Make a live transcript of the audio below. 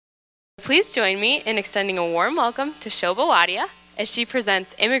Please join me in extending a warm welcome to Shoba Wadhia as she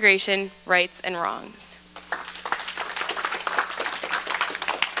presents Immigration, Rights, and Wrongs.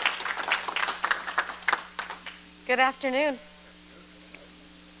 Good afternoon.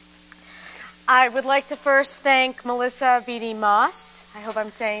 I would like to first thank Melissa Beatty Moss, I hope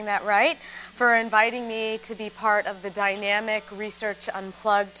I'm saying that right, for inviting me to be part of the Dynamic Research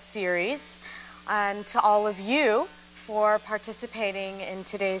Unplugged series, and to all of you for participating in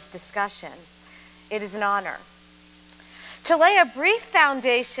today's discussion. It is an honor. To lay a brief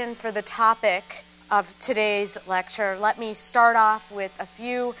foundation for the topic of today's lecture, let me start off with a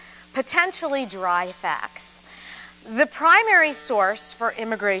few potentially dry facts. The primary source for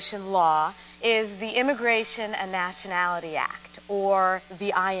immigration law is the Immigration and Nationality Act, or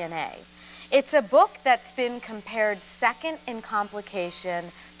the INA. It's a book that's been compared second in complication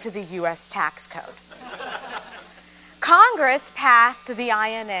to the U.S. tax code. Congress passed the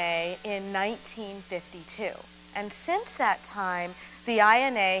INA in 1952, and since that time, the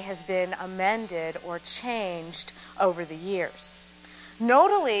INA has been amended or changed over the years.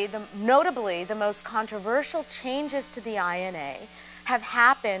 Notably, the most controversial changes to the INA have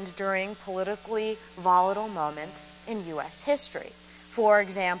happened during politically volatile moments in U.S. history. For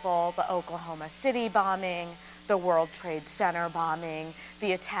example, the Oklahoma City bombing, the World Trade Center bombing,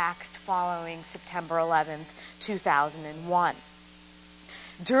 the attacks following September 11th, 2001.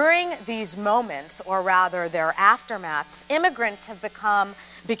 During these moments, or rather their aftermaths, immigrants have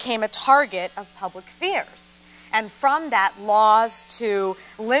became a target of public fears. And from that, laws to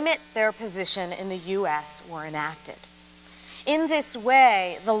limit their position in the U.S. were enacted. In this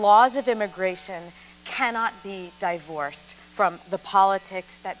way, the laws of immigration cannot be divorced from the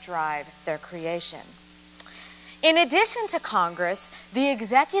politics that drive their creation. In addition to Congress, the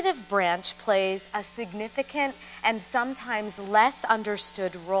executive branch plays a significant and sometimes less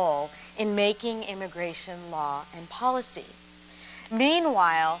understood role in making immigration law and policy.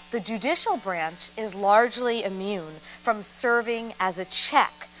 Meanwhile, the judicial branch is largely immune from serving as a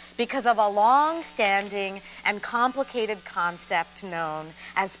check because of a long-standing and complicated concept known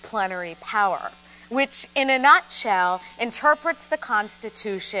as plenary power, which in a nutshell interprets the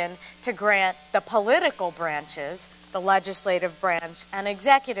Constitution to grant the political branches, the legislative branch and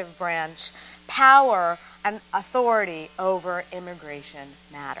executive branch, power and authority over immigration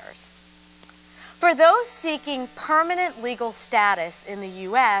matters. For those seeking permanent legal status in the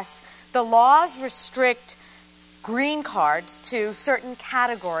U.S., the laws restrict green cards to certain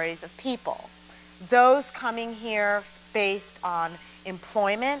categories of people. Those coming here based on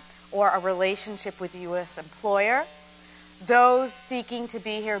employment or a relationship with a U.S. employer, those seeking to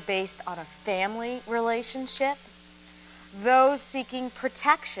be here based on a family relationship, those seeking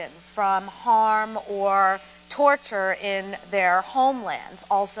protection from harm or torture in their homelands,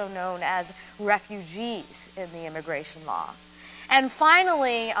 also known as refugees in the immigration law. And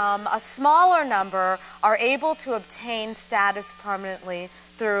finally, a smaller number are able to obtain status permanently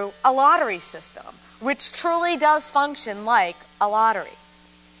through a lottery system, which truly does function like a lottery.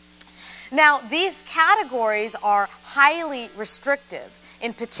 Now, these categories are highly restrictive,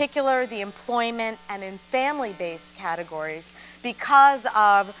 in particular the employment and in family-based categories, because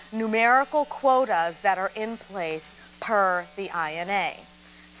of numerical quotas that are in place per the INA.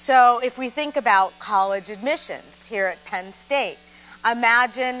 So if we think about college admissions here at Penn State,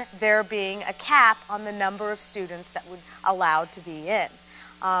 imagine there being a cap on the number of students that would allowed to be in.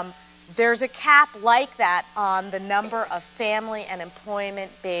 There's a cap like that on the number of family and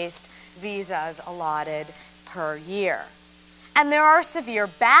employment-based visas allotted per year. And there are severe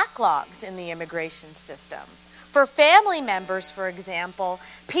backlogs in the immigration system. For family members, for example,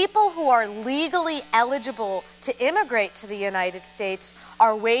 people who are legally eligible to immigrate to the United States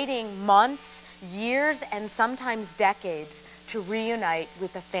are waiting months, years, and sometimes decades to reunite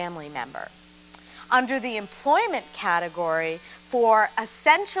with a family member. Under the employment category, for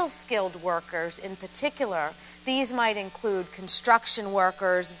essential skilled workers in particular, these might include construction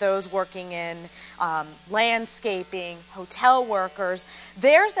workers, those working in landscaping, hotel workers.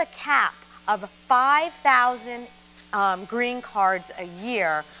 There's a cap of 5,000 green cards a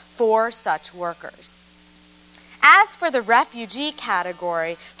year for such workers. As for the refugee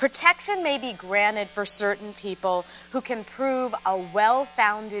category, protection may be granted for certain people who can prove a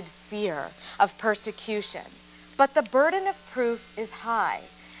well-founded fear of persecution, but the burden of proof is high,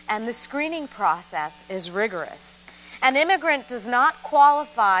 and the screening process is rigorous. An immigrant does not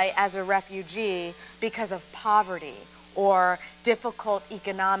qualify as a refugee because of poverty or difficult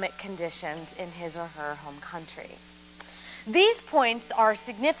economic conditions in his or her home country. These points are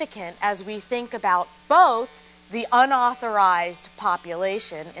significant as we think about both the unauthorized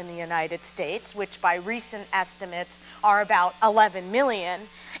population in the United States, which by recent estimates are about 11 million,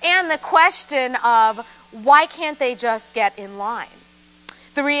 and the question of why can't they just get in line?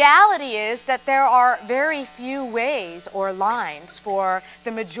 The reality is that there are very few ways or lines for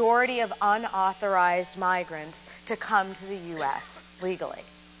the majority of unauthorized migrants to come to the U.S. legally.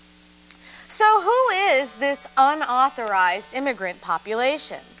 So who is this unauthorized immigrant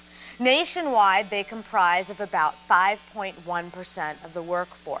population? Nationwide, they comprise of about 5.1% of the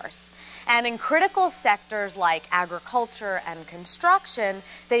workforce. And in critical sectors like agriculture and construction,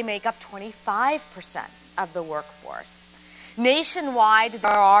 they make up 25% of the workforce. Nationwide,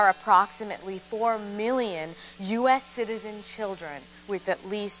 there are approximately 4 million U.S. citizen children with at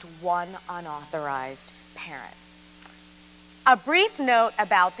least one unauthorized parent. A brief note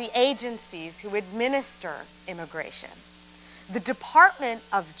about the agencies who administer immigration. The Department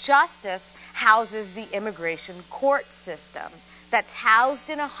of Justice houses the immigration court system that's housed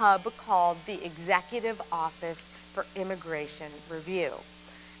in a hub called the Executive Office for Immigration Review.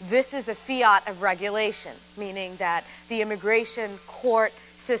 This is a fiat of regulation, meaning that the immigration court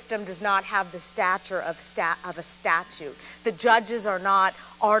system does not have the stature of a statute. The judges are not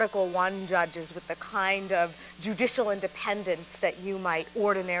Article I judges with the kind of judicial independence that you might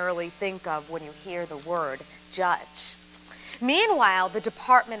ordinarily think of when you hear the word judge. Meanwhile, the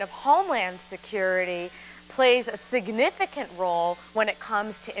Department of Homeland Security plays a significant role when it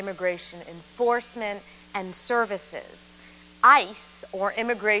comes to immigration enforcement and services. ICE, or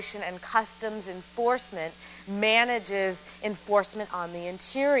Immigration and Customs Enforcement, manages enforcement on the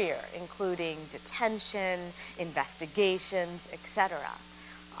interior, including detention, investigations, etc.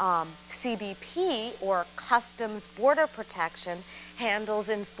 CBP, or Customs Border Protection, handles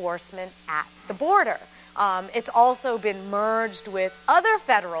enforcement at the border. It's also been merged with other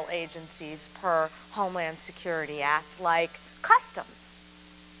federal agencies per Homeland Security Act, like Customs.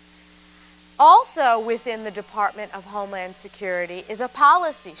 Also within the Department of Homeland Security is a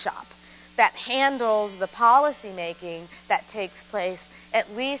policy shop that handles the policy making that takes place,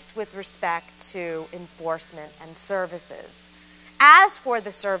 at least with respect to enforcement and services. As for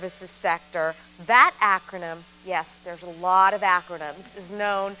the services sector, that acronym, yes, there's a lot of acronyms, is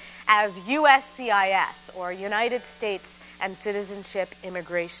known as USCIS, or United States and Citizenship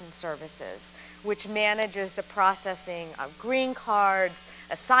Immigration Services, which manages the processing of green cards,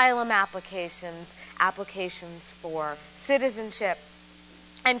 asylum applications, applications for citizenship.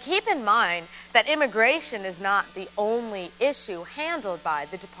 And keep in mind that immigration is not the only issue handled by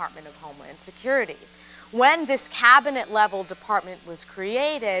the Department of Homeland Security. When this cabinet-level department was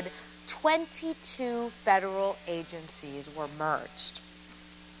created, 22 federal agencies were merged.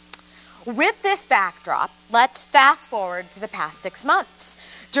 With this backdrop, let's fast forward to the past 6 months,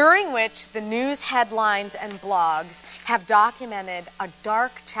 during which the news headlines and blogs have documented a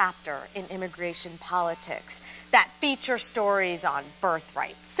dark chapter in immigration politics that feature stories on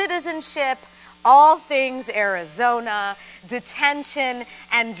birthright citizenship, all things Arizona, detention,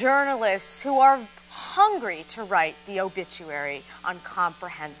 and journalists who are hungry to write the obituary on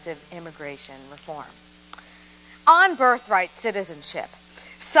comprehensive immigration reform. On birthright citizenship,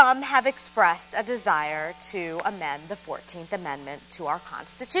 some have expressed a desire to amend the 14th Amendment to our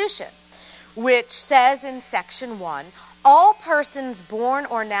Constitution, which says in Section 1, all persons born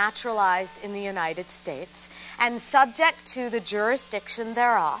or naturalized in the United States and subject to the jurisdiction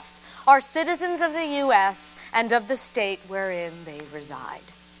thereof are citizens of the U.S. and of the state wherein they reside.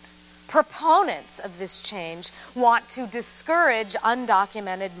 Proponents of this change want to discourage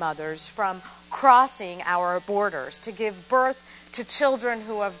undocumented mothers from crossing our borders to give birth to children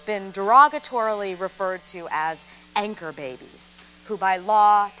who have been derogatorily referred to as anchor babies, who by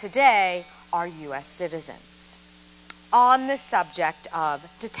law today are U.S. citizens. On the subject of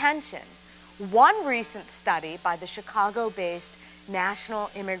detention, one recent study by the Chicago-based National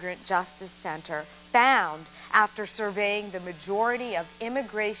Immigrant Justice Center found, after surveying the majority of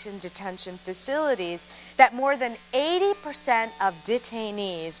immigration detention facilities, that more than 80% of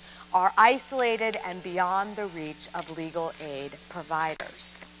detainees are isolated and beyond the reach of legal aid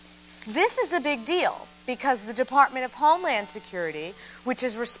providers. This is a big deal because the Department of Homeland Security, which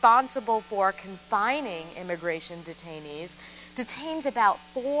is responsible for confining immigration detainees, detains about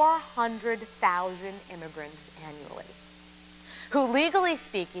 400,000 immigrants annually, who, legally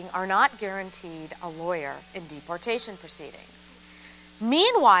speaking, are not guaranteed a lawyer in deportation proceedings.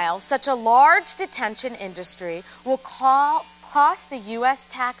 Meanwhile, such a large detention industry will cost the U.S.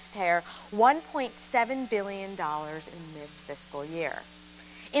 taxpayer $1.7 billion in this fiscal year.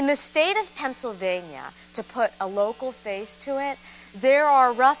 In the state of Pennsylvania, to put a local face to it, there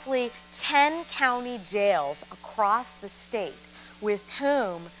are roughly 10 county jails across across the state with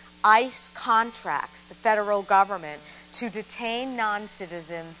whom ICE contracts the federal government to detain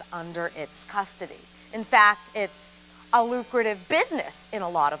non-citizens under its custody. In fact, it's a lucrative business in a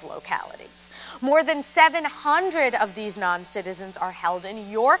lot of localities. More than 700 of these non-citizens are held in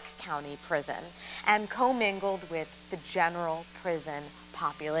York County Prison and commingled with the general prison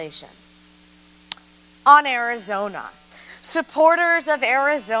population. On Arizona, supporters of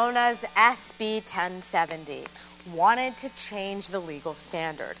Arizona's SB 1070 wanted to change the legal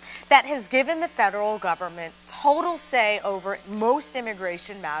standard that has given the federal government total say over most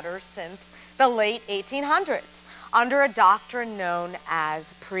immigration matters since the late 1800s under a doctrine known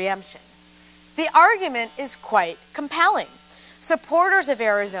as preemption. The argument is quite compelling. Supporters of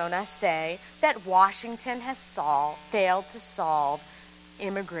Arizona say that Washington has failed to solve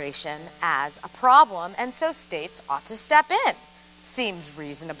immigration as a problem, and so states ought to step in. Seems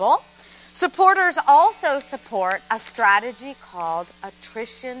reasonable. Supporters also support a strategy called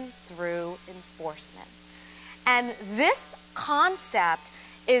attrition through enforcement. And this concept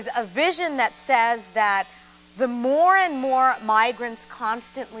is a vision that says that the more and more migrants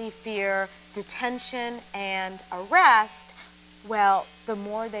constantly fear detention and arrest, well, the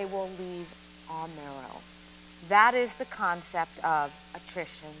more they will leave on their own. That is the concept of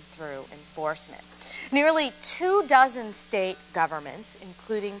attrition through enforcement. Nearly 24 state governments,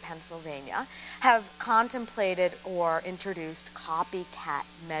 including Pennsylvania, have contemplated or introduced copycat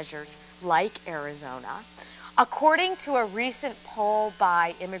measures like Arizona. According to a recent poll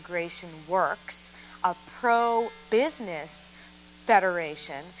by Immigration Works, a pro-business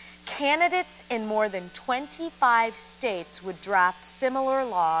federation, candidates in more than 25 states would draft similar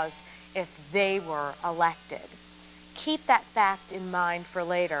laws if they were elected. Keep that fact in mind for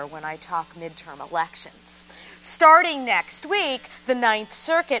later when I talk midterm elections. Starting next week, the Ninth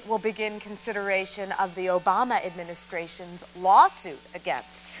Circuit will begin consideration of the Obama administration's lawsuit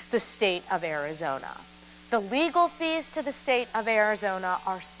against the state of Arizona. The legal fees to the state of Arizona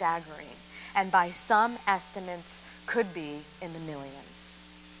are staggering, and by some estimates could be in the millions.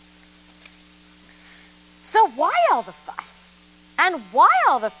 So why all the fuss? And why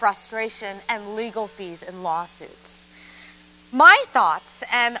all the frustration and legal fees and lawsuits? My thoughts,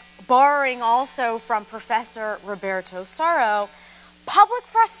 and borrowing also from Professor Roberto Saro, public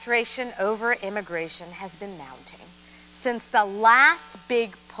frustration over immigration has been mounting since the last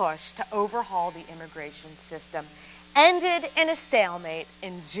big push to overhaul the immigration system ended in a stalemate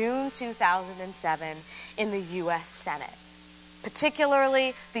in June 2007 in the U.S. Senate.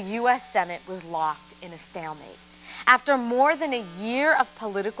 Particularly, the U.S. Senate was locked in a stalemate. After more than a year of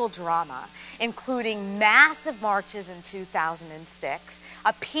political drama, including massive marches in 2006,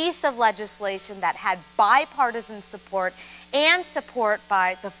 a piece of legislation that had bipartisan support and support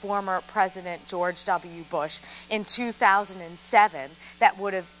by the former President George W. Bush in 2007 that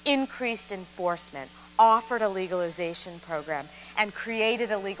would have increased enforcement, offered a legalization program, and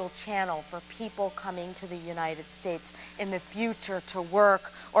created a legal channel for people coming to the United States in the future to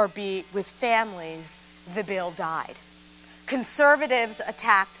work or be with families, the bill died. Conservatives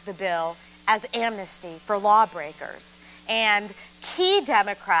attacked the bill as amnesty for lawbreakers, and key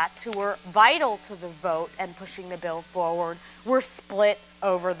Democrats who were vital to the vote and pushing the bill forward were split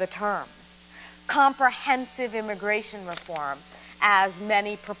over the terms. Comprehensive immigration reform, as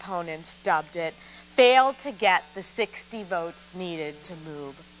many proponents dubbed it, failed to get the 60 votes needed to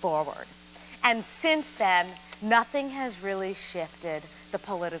move forward. And since then, nothing has really shifted the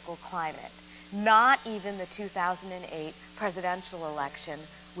political climate. Not even the 2008 presidential election,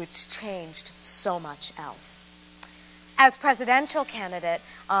 which changed so much else. As presidential candidate,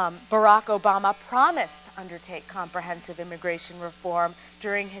 Barack Obama promised to undertake comprehensive immigration reform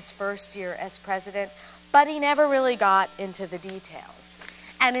during his first year as president, but he never really got into the details.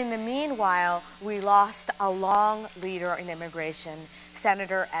 And in the meanwhile, we lost a long leader in immigration,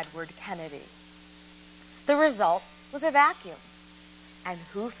 Senator Edward Kennedy. The result was a vacuum. And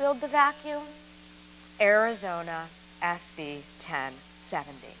who filled the vacuum? Arizona SB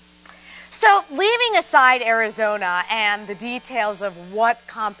 1070. So leaving aside Arizona and the details of what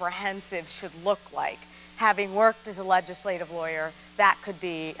comprehensive should look like, having worked as a legislative lawyer, that could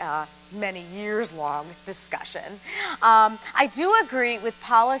be a many years long discussion. I do agree with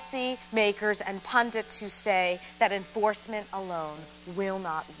policy makers and pundits who say that enforcement alone will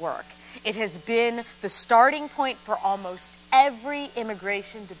not work. It has been the starting point for almost every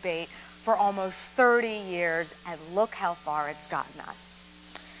immigration debate for almost 30 years, and look how far it's gotten us.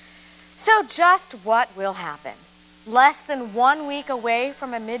 So just what will happen? Less than 1 week away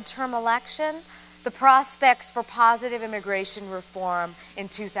from a midterm election, The prospects for positive immigration reform in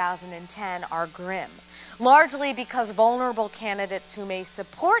 2010 are grim, largely because vulnerable candidates who may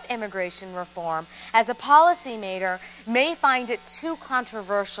support immigration reform as a policymaker may find it too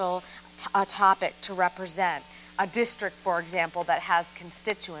controversial a topic to represent a district, for example, that has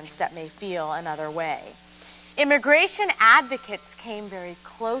constituents that may feel another way. Immigration advocates came very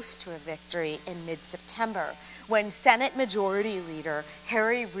close to a victory in mid-September when Senate Majority Leader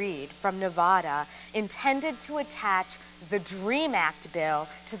Harry Reid from Nevada intended to attach the DREAM Act bill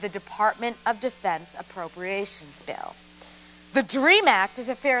to the Department of Defense Appropriations bill. The DREAM Act is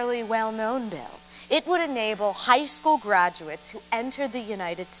a fairly well-known bill. It would enable high school graduates who entered the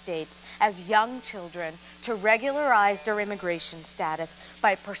United States as young children to regularize their immigration status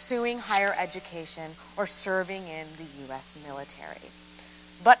by pursuing higher education or serving in the U.S. military.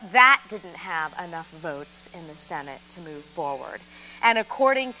 But that didn't have enough votes in the Senate to move forward, and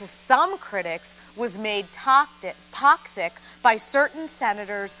according to some critics, was made toxic by certain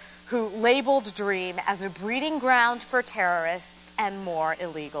senators who labeled DREAM as a breeding ground for terrorists and more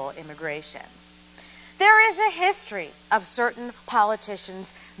illegal immigration. There is a history of certain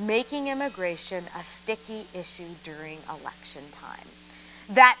politicians making immigration a sticky issue during election time.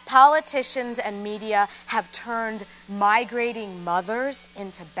 That politicians and media have turned migrating mothers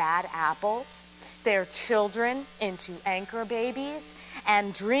into bad apples, their children into anchor babies,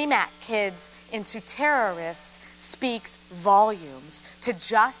 and DREAM Act kids into terrorists speaks volumes to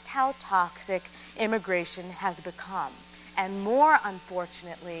just how toxic immigration has become, and more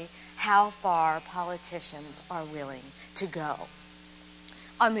unfortunately, how far politicians are willing to go.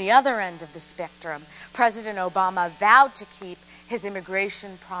 On the other end of the spectrum, President Obama vowed to keep his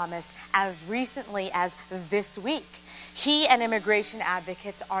immigration promise as recently as this week. He and immigration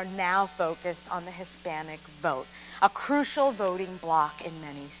advocates are now focused on the Hispanic vote, a crucial voting bloc in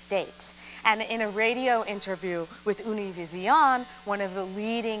many states. And in a radio interview with Univision, one of the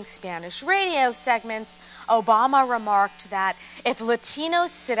leading Spanish radio segments, Obama remarked that if Latinos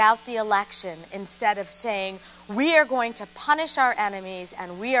sit out the election instead of saying, we are going to punish our enemies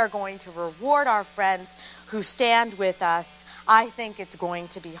and we are going to reward our friends who stand with us, I think it's going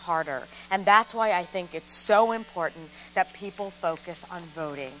to be harder. And that's why I think it's so important that people focus on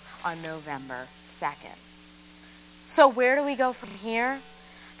voting on November 2nd. So where do we go from here?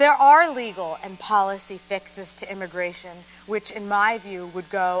 There are legal and policy fixes to immigration, which in my view would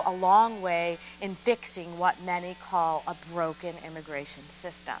go a long way in fixing what many call a broken immigration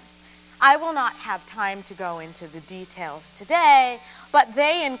system. I will not have time to go into the details today, but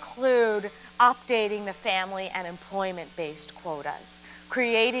they include updating the family and employment-based quotas,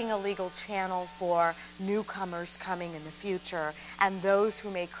 creating a legal channel for newcomers coming in the future and those who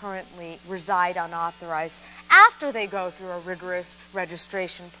may currently reside unauthorized after they go through a rigorous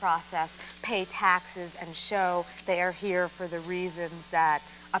registration process, pay taxes, and show they are here for the reasons that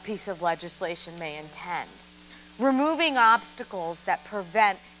a piece of legislation may intend. Removing obstacles that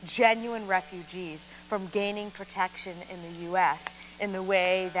prevent genuine refugees from gaining protection in the U.S. in the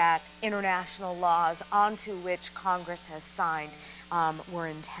way that international laws onto which Congress has signed were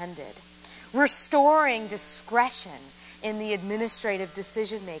intended. Restoring discretion in the administrative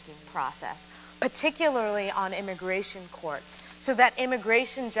decision-making process, particularly on immigration courts, so that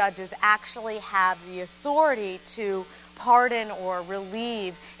immigration judges actually have the authority to pardon or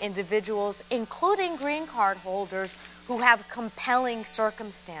relieve individuals, including green card holders, who have compelling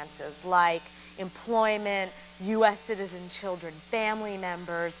circumstances like employment, U.S. citizen children, family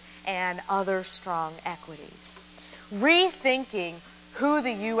members, and other strong equities. Rethinking who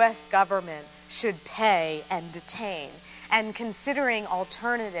the U.S. government should pay and detain, and considering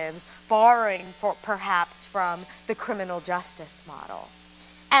alternatives borrowing perhaps from the criminal justice model.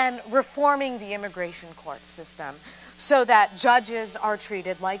 And reforming the immigration court system so that judges are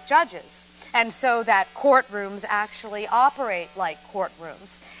treated like judges, and so that courtrooms actually operate like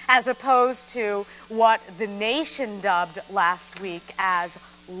courtrooms, as opposed to what the nation dubbed last week as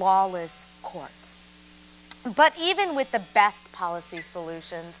lawless courts. But even with the best policy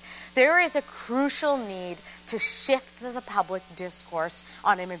solutions, there is a crucial need to shift the public discourse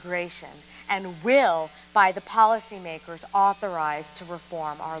on immigration and will by the policymakers authorized to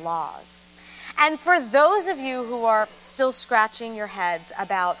reform our laws. And for those of you who are still scratching your heads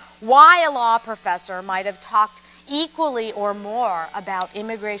about why a law professor might have talked equally or more about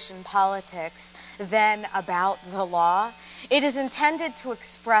immigration politics than about the law, it is intended to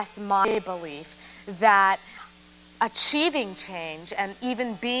express my belief that achieving change and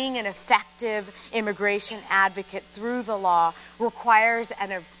even being an effective immigration advocate through the law requires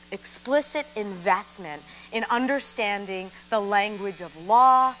an explicit investment in understanding the language of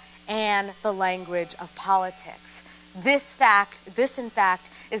law and the language of politics. This, in fact,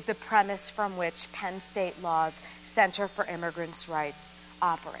 is the premise from which Penn State Law's Center for Immigrants' Rights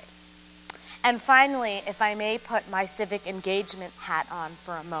operate. And finally, if I may put my civic engagement hat on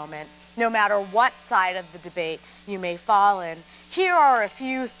for a moment, no matter what side of the debate you may fall in, here are a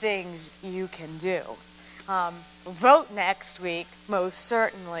few things you can do. Vote next week, most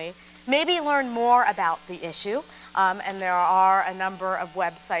certainly. Maybe learn more about the issue, and there are a number of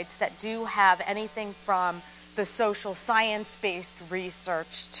websites that do have anything from the social science-based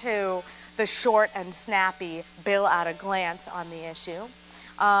research to the short and snappy bill at a glance on the issue.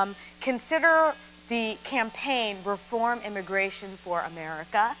 Consider the campaign Reform Immigration for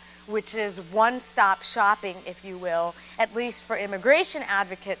America, which is one-stop shopping, if you will, at least for immigration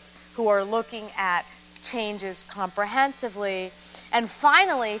advocates who are looking at changes comprehensively. And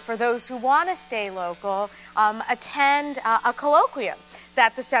finally, for those who want to stay local, attend a colloquium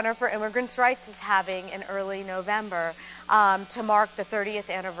that the Center for Immigrants' Rights is having in early November to mark the 30th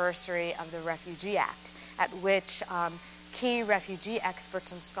anniversary of the Refugee Act, at which key refugee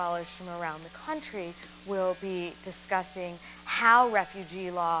experts and scholars from around the country will be discussing how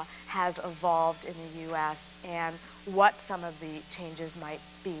refugee law has evolved in the U.S. and what some of the changes might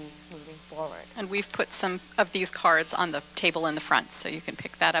be moving forward. And we've put some of these cards on the table in the front, so you can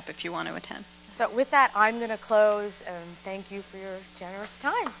pick that up if you want to attend. So with that, I'm going to close, and thank you for your generous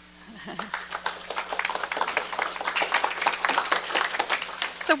time.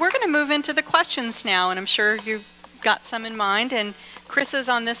 So we're going to move into the questions now, and I'm sure you've got some in mind. And Chris is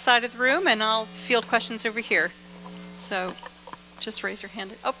on this side of the room, and I'll field questions over here. So just raise your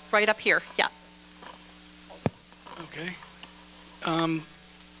hand. Oh, right up here. Yeah. Okay.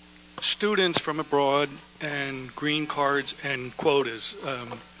 Students from abroad and green cards and quotas.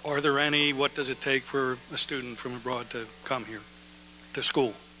 Are there any? What does it take for a student from abroad to come here to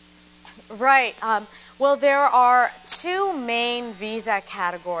school? Right. Well, there are two main visa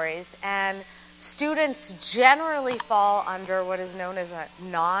categories, and students generally fall under what is known as a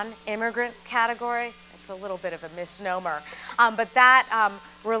non-immigrant category. It's a little bit of a misnomer, but that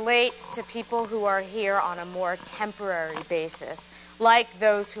relates to people who are here on a more temporary basis, like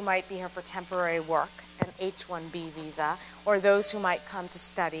those who might be here for temporary work, an H-1B visa, or those who might come to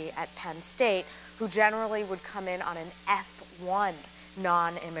study at Penn State, who generally would come in on an F-1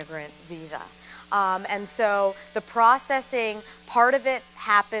 non-immigrant visa. And so the processing, part of it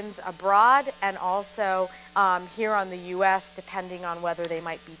happens abroad and also here on the U.S., depending on whether they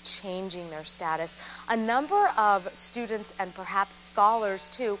might be changing their status. A number of students and perhaps scholars,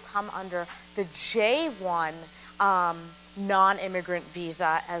 too, come under the J-1 non-immigrant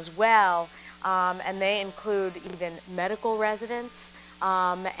visa as well, and they include even medical residents,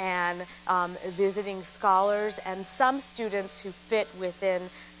 and visiting scholars, and some students who fit within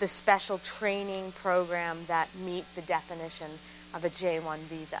the special training program that meet the definition of a J-1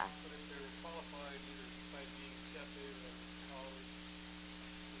 visa. But if they're qualified either by being accepted at college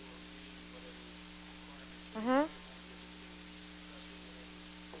or meeting whatever requirements,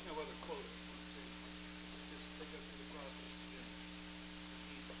 no other quota. They go through the process to get a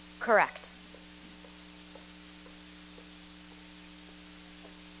visa. Correct.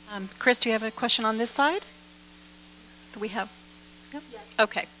 Chris, do you have a question on this side? Do we have? Yep. Yes.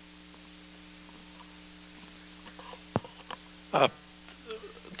 Okay.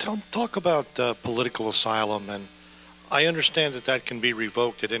 Talk about political asylum, and I understand that can be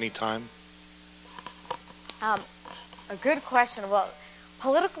revoked at any time. A good question. Well,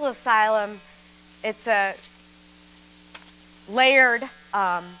 political asylum, it's a layered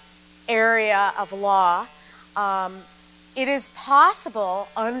area of law. It is possible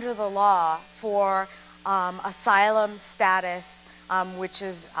under the law for asylum status, which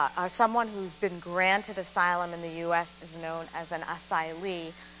is someone who's been granted asylum in the U.S. is known as an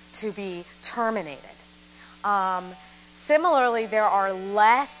asylee, to be terminated. Similarly, there are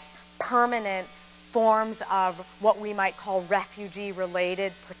less permanent forms of what we might call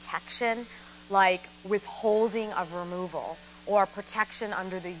refugee-related protection, like withholding of removal or protection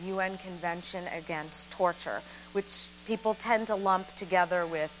under the UN Convention Against Torture, which people tend to lump together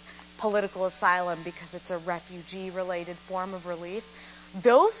with political asylum because it's a refugee-related form of relief.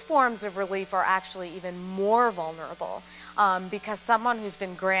 Those forms of relief are actually even more vulnerable because someone who's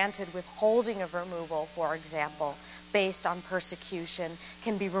been granted withholding of removal, for example, based on persecution,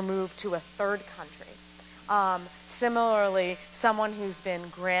 can be removed to a third country. Similarly, someone who's been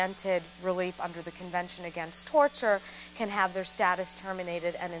granted relief under the Convention Against Torture can have their status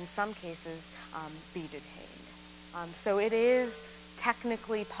terminated and in some cases be detained. So it is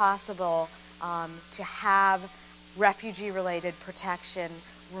technically possible to have refugee-related protection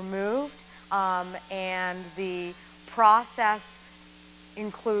removed, and the process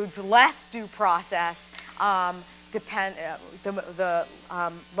includes less due process. The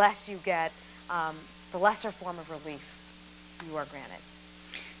less you get, the lesser form of relief you are granted.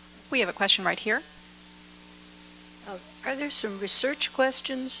 We have a question right here. Are there some research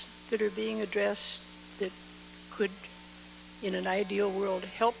questions that are being addressed that could, in an ideal world,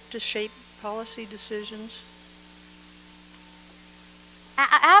 help to shape policy decisions?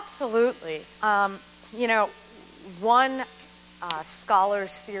 Absolutely. One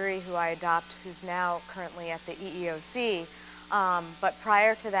scholar's theory who I adopt, who's now currently at the EEOC, but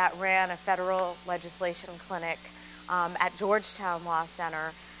prior to that ran a federal legislation clinic at Georgetown Law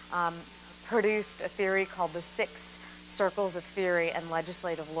Center, produced a theory called the 6 Circles of Theory and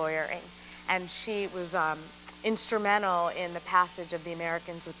Legislative Lawyering. And she was instrumental in the passage of the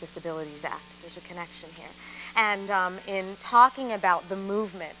Americans with Disabilities Act. There's a connection here. And in talking about the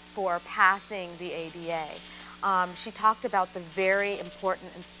movement for passing the ADA, she talked about the very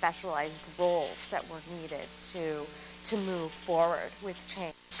important and specialized roles that were needed to move forward with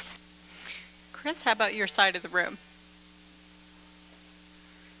change. Chris, how about your side of the room?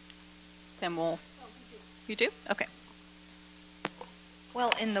 Then you do? Okay.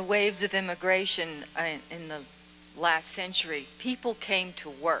 Well, in the waves of immigration in the last century, people came to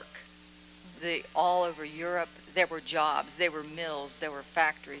work. All over Europe, there were jobs, there were mills, there were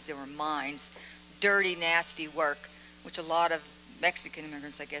factories, there were mines, dirty, nasty work, which a lot of Mexican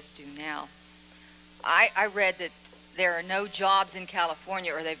immigrants, I guess, do now. I read that there are no jobs in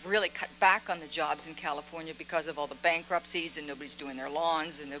California, or they've really cut back on the jobs in California because of all the bankruptcies, and nobody's doing their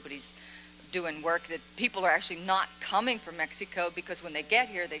lawns, and nobody's doing work, that people are actually not coming from Mexico because when they get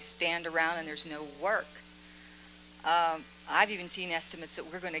here, they stand around and there's no work. I've even seen estimates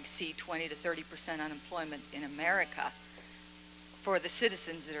that we're going to see 20 to 30% unemployment in America for the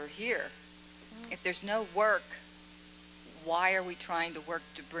citizens that are here. If there's no work, why are we trying to work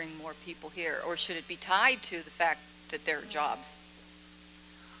to bring more people here? Or should it be tied to the fact that there are jobs?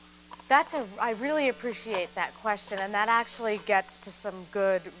 I really appreciate that question, and that actually gets to some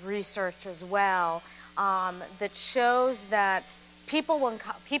good research as well that shows that people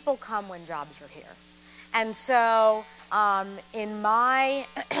come when jobs are here. And so in my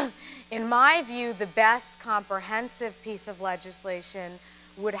view, the best comprehensive piece of legislation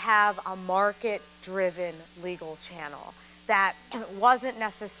would have a market-driven legal channel that wasn't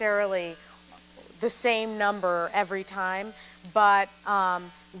necessarily the same number every time, but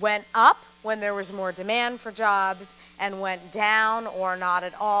went up when there was more demand for jobs and went down or not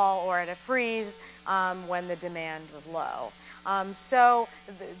at all or at a freeze when the demand was low. So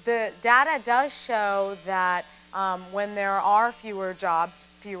the data does show that when there are fewer jobs,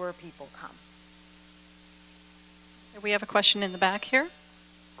 fewer people come. We have a question in the back here.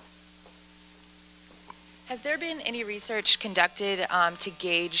 Has there been any research conducted to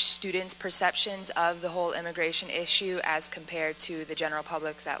gauge students' perceptions of the whole immigration issue as compared to the general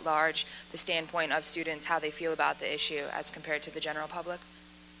public at large, the standpoint of students, how they feel about the issue as compared to the general public?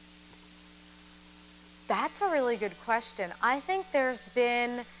 That's a really good question. I think there's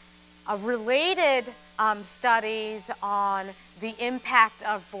been related studies on the impact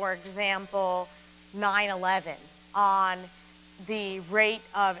of, for example, 9/11 on the rate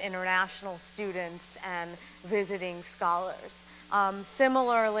of international students and visiting scholars.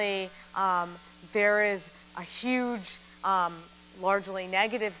 Similarly, there is a huge, largely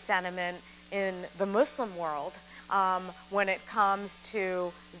negative sentiment in the Muslim world when it comes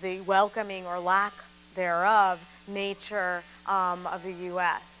to the welcoming or lack thereof nature of the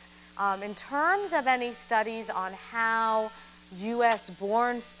U.S. In terms of any studies on how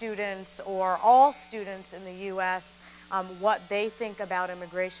U.S.-born students or all students in the U.S., what they think about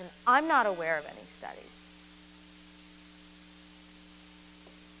immigration, I'm not aware of any studies.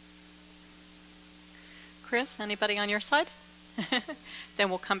 Chris, anybody on your side? Then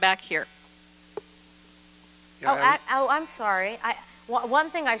we'll come back here. I'm sorry. One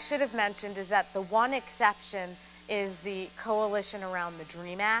thing I should have mentioned is that the one exception is the Coalition Around the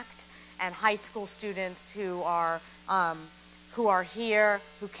DREAM Act, and high school students who are here,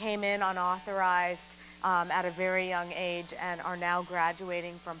 who came in unauthorized at a very young age and are now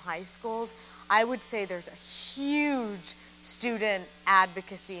graduating from high schools. I would say there's a huge student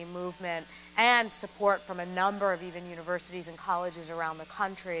advocacy movement and support from a number of even universities and colleges around the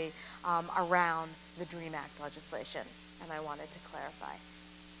country around the DREAM Act legislation, and I wanted to clarify.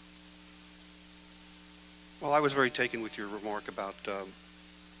 Well, I was very taken with your remark about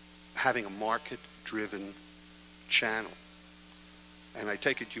having a market-driven channel. And I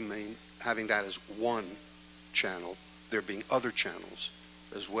take it you mean having that as one channel, there being other channels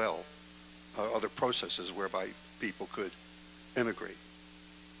as well, other processes whereby people could immigrate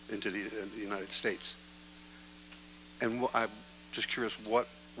into the United States. And I'm just curious, what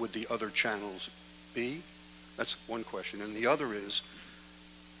would the other channels be? That's one question. And the other is,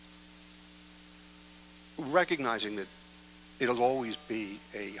 recognizing that it'll always be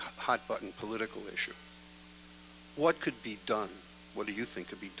a hot-button political issue, what could be done, what do you think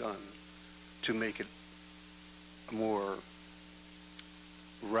could be done to make it a more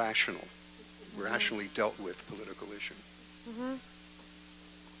rationally dealt with political issue? Mm-hmm.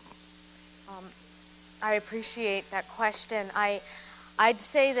 I appreciate that question. I'd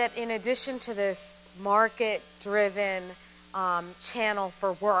say that in addition to this market-driven channel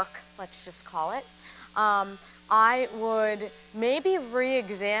for work, let's just call it, I would maybe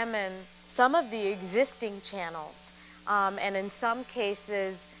re-examine some of the existing channels, and in some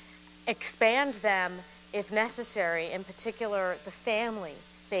cases expand them if necessary, in particular the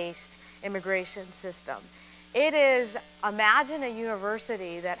family-based immigration system. It is, imagine a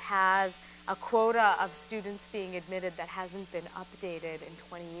university that has a quota of students being admitted that hasn't been updated in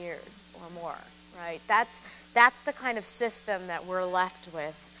 20 years or more, right? That's the kind of system that we're left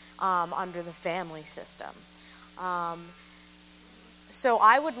with under the family system. So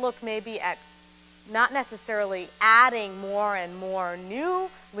I would look maybe at not necessarily adding more and more new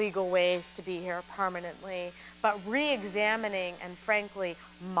legal ways to be here permanently, but re-examining and frankly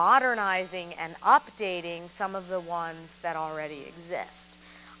modernizing and updating some of the ones that already exist.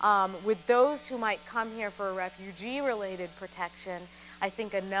 With those who might come here for refugee-related protection, I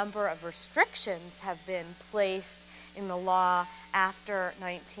think a number of restrictions have been placed in the law after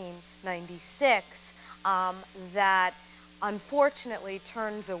 1996 that unfortunately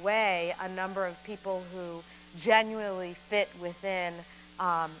turns away a number of people who genuinely fit within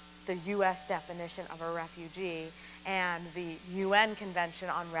the U.S. definition of a refugee and the UN Convention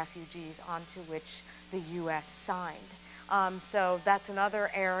on Refugees, onto which the U.S. signed. So that's another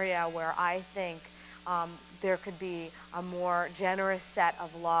area where I think there could be a more generous set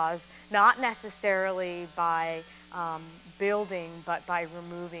of laws, not necessarily by building, but by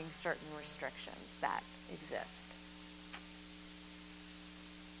removing certain restrictions that exist.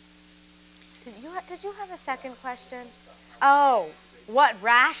 Did you have a second question? Oh, what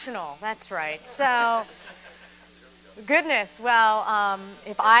rational? That's right. So, goodness. Well,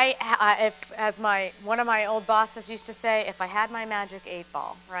 if as one of my old bosses used to say, if I had my magic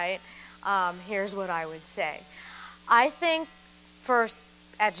 8-ball, right? Here's what I would say. I think first,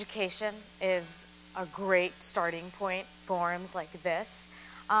 education is a great starting point. Forums like this.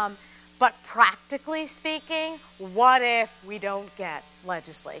 But practically speaking, what if we don't get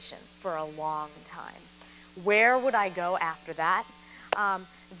legislation for a long time? Where would I go after that?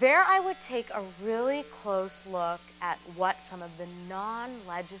 There I would take a really close look at what some of the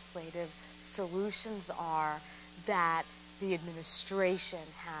non-legislative solutions are that the administration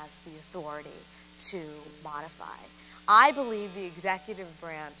has the authority to modify. I believe the executive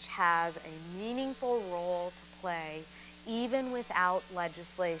branch has a meaningful role to play even without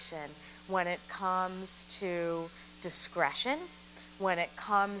legislation when it comes to discretion, when it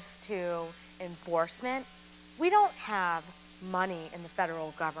comes to enforcement. We don't have money in the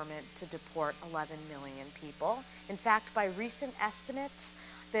federal government to deport 11 million people. In fact, by recent estimates,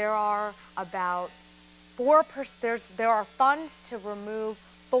 there are about 4%, there are funds to remove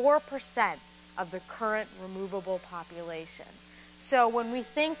 4% of the current removable population. So when we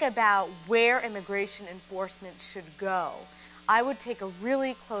think about where immigration enforcement should go, I would take a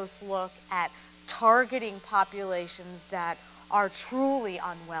really close look at targeting populations that are truly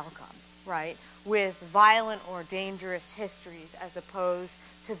unwelcome, right, with violent or dangerous histories as opposed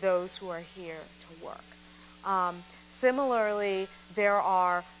to those who are here to work. Similarly, there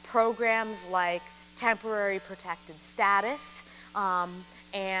are programs like temporary protected status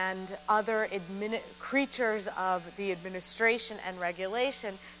and other creatures of the administration and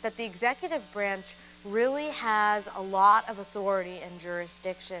regulation that the executive branch really has a lot of authority and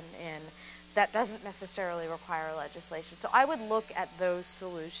jurisdiction in that doesn't necessarily require legislation. So I would look at those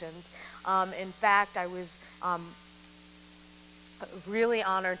solutions. In fact, I was really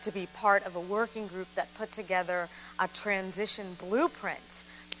honored to be part of a working group that put together a transition blueprint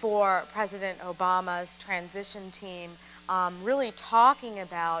for President Obama's transition team, really talking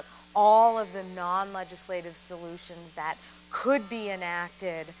about all of the non-legislative solutions that could be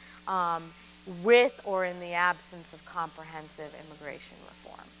enacted with or in the absence of comprehensive immigration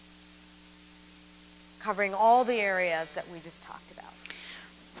reform, covering all the areas that we just talked about.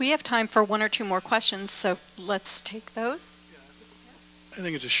 We have time for one or two more questions, so let's take those. I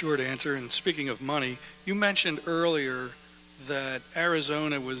think it's a short answer. And speaking of money, you mentioned earlier that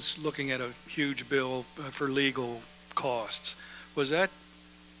Arizona was looking at a huge bill for legal costs. Was that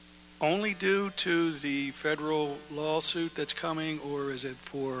only due to the federal lawsuit that's coming, or is it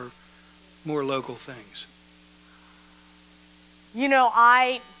for more local things? You know,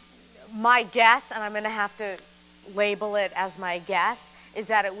 my guess, and I'm going to have to label it as my guess, is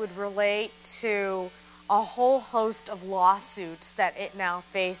that it would relate to a whole host of lawsuits that it now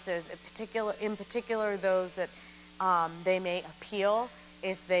faces, in particular those that they may appeal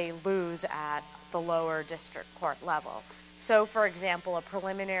if they lose at the lower district court level. So, for example, a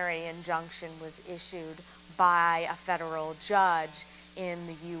preliminary injunction was issued by a federal judge in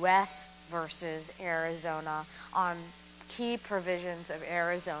the U.S. versus Arizona on key provisions of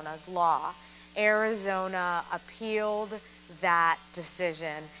Arizona's law. Arizona appealed that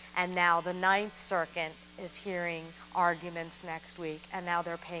decision, and now the Ninth Circuit is hearing arguments next week, and now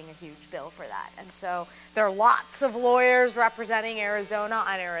they're paying a huge bill for that. And so there are lots of lawyers representing Arizona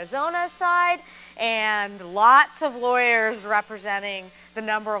on Arizona's side, and lots of lawyers representing the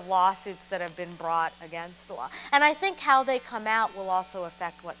number of lawsuits that have been brought against the law. And I think how they come out will also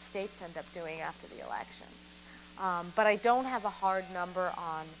affect what states end up doing after the elections. But I don't have a hard number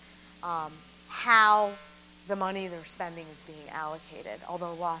on how the money they're spending is being allocated,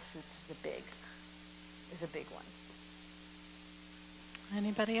 although lawsuits is a big one.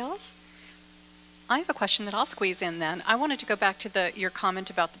 Anybody else? I have a question that I'll squeeze in then. I wanted to go back to your comment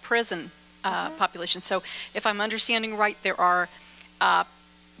about the prison population. So if I'm understanding right, there are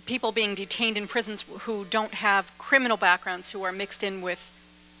people being detained in prisons who don't have criminal backgrounds, who are mixed in with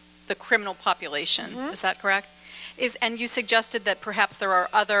the criminal population. Is that correct? And you suggested that perhaps there are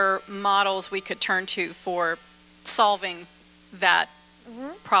other models we could turn to for solving that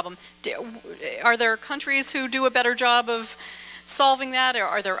problem. Are there countries who do a better job of solving that, or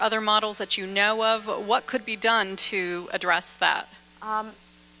are there other models that you know of? What could be done to address that?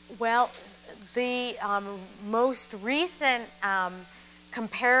 Well, the most recent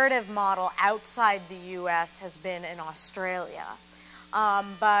comparative model outside the U.S. has been in Australia.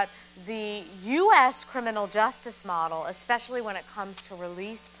 But the U.S. criminal justice model, especially when it comes to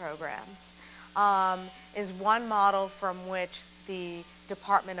release programs, is one model from which the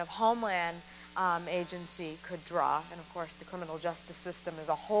Department of Homeland Agency could draw. And of course, the criminal justice system is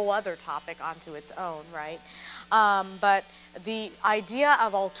a whole other topic onto its own, right? But the idea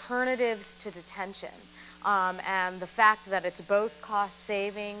of alternatives to detention and the fact that it's both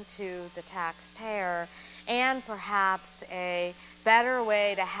cost-saving to the taxpayer and perhaps a better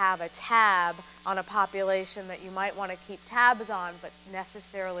way to have a tab on a population that you might want to keep tabs on, but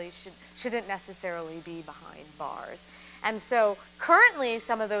shouldn't necessarily be behind bars. And so currently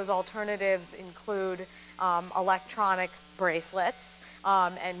some of those alternatives include electronic bracelets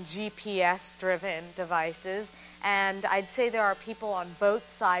and GPS-driven devices. And I'd say there are people on both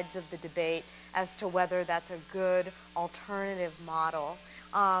sides of the debate as to whether that's a good alternative model.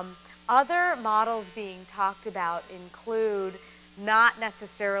 Other models being talked about include not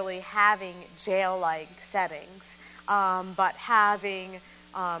necessarily having jail-like settings, but having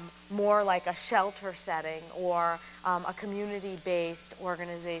more like a shelter setting or a community-based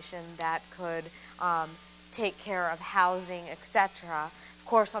organization that could take care of housing, etc. Of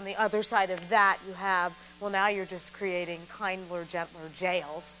course, on the other side of that, you have, well, now you're just creating kinder, gentler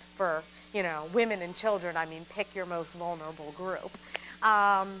jails for, women and children. I mean, pick your most vulnerable group.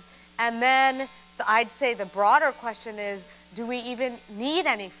 And then I'd say the broader question is, do we even need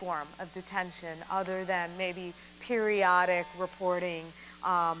any form of detention other than maybe periodic reporting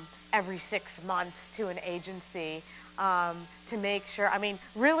every 6 months to an agency to make sure? I mean,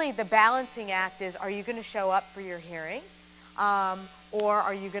 really the balancing act is, are you going to show up for your hearing or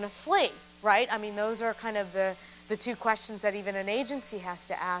are you going to flee, right? I mean, those are kind of the two questions that even an agency has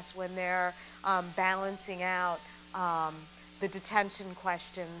to ask when they're balancing out the detention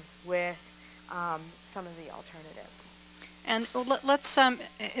questions with some of the alternatives. And let's,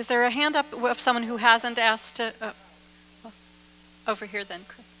 is there a hand up of someone who hasn't asked to, over here then,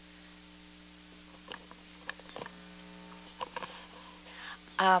 Chris.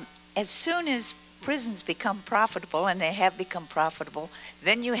 As soon as prisons become profitable, and they have become profitable,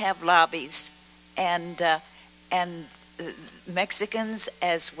 then you have lobbies, and Mexicans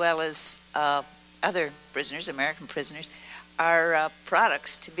as well as other prisoners, American prisoners, are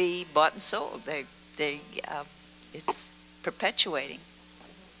products to be bought and sold. It's perpetuating.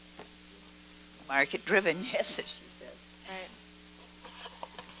 Market-driven, yes, as she says. Right.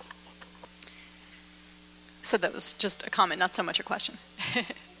 So that was just a comment, not so much a question.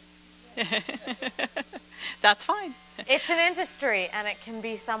 That's fine. It's an industry, and it can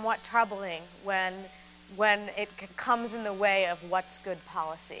be somewhat troubling when when it comes in the way of what's good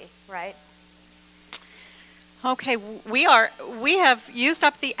policy, right? Okay, we have used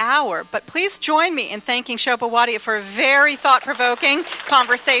up the hour, but please join me in thanking Shoba Wadhia for a very thought-provoking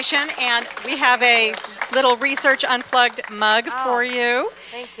conversation, and we have a little Research Unplugged mug for you.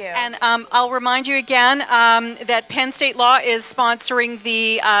 Thank you. And I'll remind you again that Penn State Law is sponsoring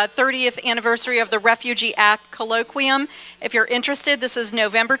the 30th anniversary of the Refugee Act Colloquium. If you're interested, this is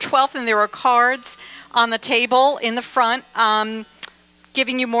November 12th, and there are cards on the table in the front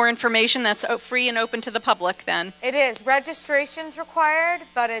giving you more information. That's free and open to the public then. It is. Registration's required,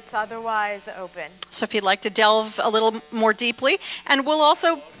 but it's otherwise open. So if you'd like to delve a little more deeply, and we'll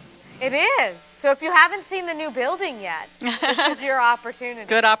also... It is. So if you haven't seen the new building yet, this is your opportunity.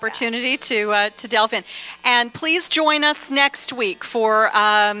 Good opportunity to delve in. And please join us next week for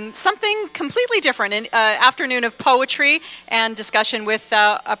something completely different, an afternoon of poetry and discussion with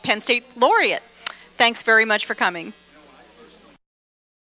a Penn State laureate. Thanks very much for coming.